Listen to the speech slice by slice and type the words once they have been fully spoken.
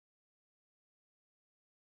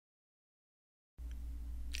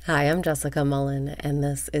Hi, I'm Jessica Mullen, and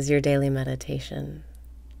this is your daily meditation.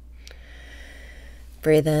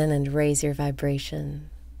 Breathe in and raise your vibration.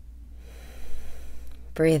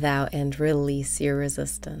 Breathe out and release your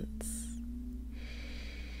resistance.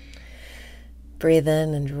 Breathe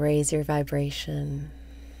in and raise your vibration.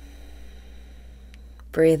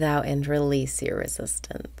 Breathe out and release your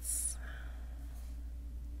resistance.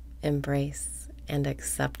 Embrace and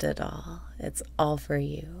accept it all. It's all for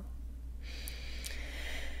you.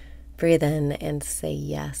 Breathe in and say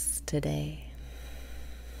yes today.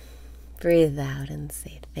 Breathe out and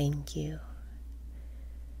say thank you.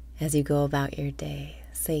 As you go about your day,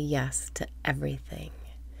 say yes to everything.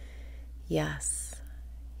 Yes,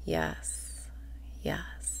 yes,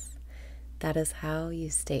 yes. That is how you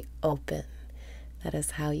stay open. That is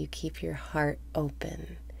how you keep your heart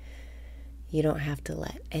open. You don't have to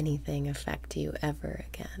let anything affect you ever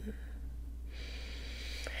again.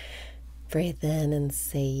 Breathe in and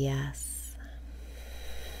say yes.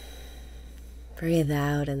 Breathe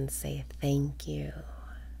out and say thank you.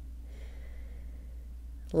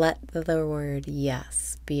 Let the word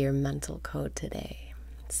yes be your mental code today.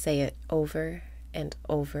 Say it over and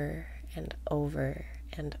over and over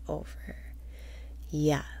and over.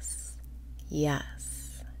 Yes,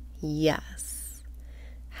 yes, yes.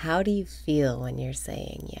 How do you feel when you're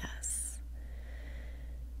saying yes?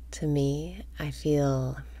 To me, I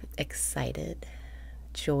feel excited,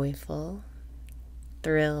 joyful,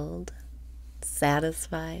 thrilled,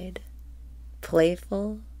 satisfied,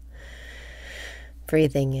 playful.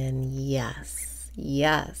 Breathing in, yes,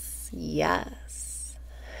 yes, yes.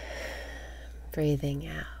 Breathing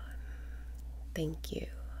out, thank you,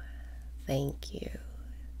 thank you,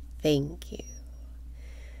 thank you.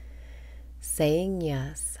 Saying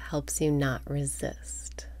yes helps you not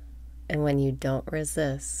resist. And when you don't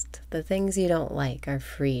resist, the things you don't like are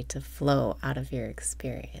free to flow out of your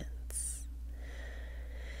experience.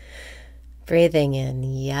 Breathing in,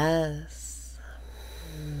 yes.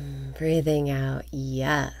 Breathing out,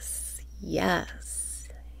 yes, yes,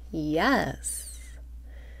 yes.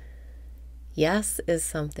 Yes is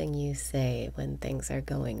something you say when things are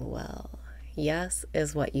going well. Yes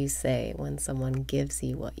is what you say when someone gives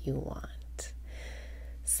you what you want.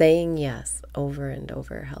 Saying yes over and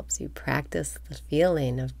over helps you practice the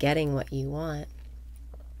feeling of getting what you want,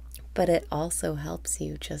 but it also helps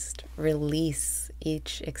you just release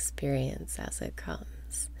each experience as it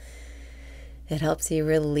comes. It helps you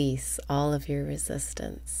release all of your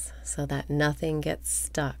resistance so that nothing gets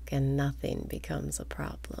stuck and nothing becomes a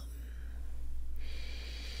problem.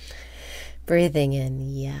 Breathing in,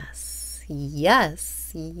 yes,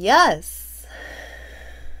 yes, yes.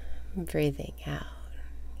 Breathing out,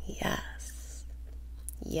 yes,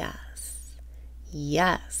 yes,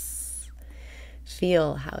 yes.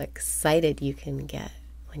 Feel how excited you can get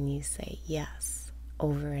when you say yes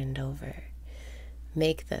over and over.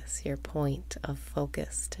 Make this your point of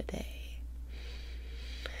focus today.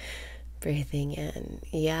 Breathing in,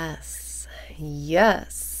 yes,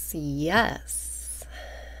 yes, yes.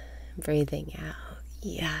 Breathing out,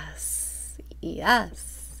 yes,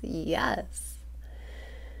 yes, yes.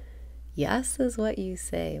 Yes is what you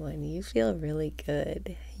say when you feel really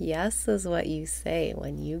good. Yes is what you say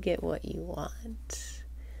when you get what you want.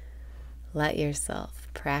 Let yourself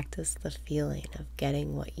practice the feeling of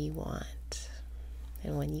getting what you want.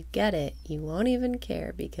 And when you get it, you won't even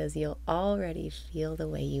care because you'll already feel the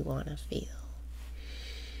way you want to feel.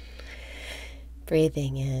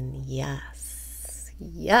 Breathing in, yes,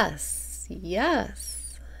 yes,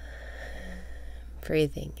 yes.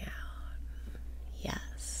 Breathing out,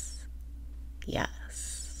 yes,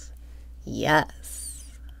 yes, yes.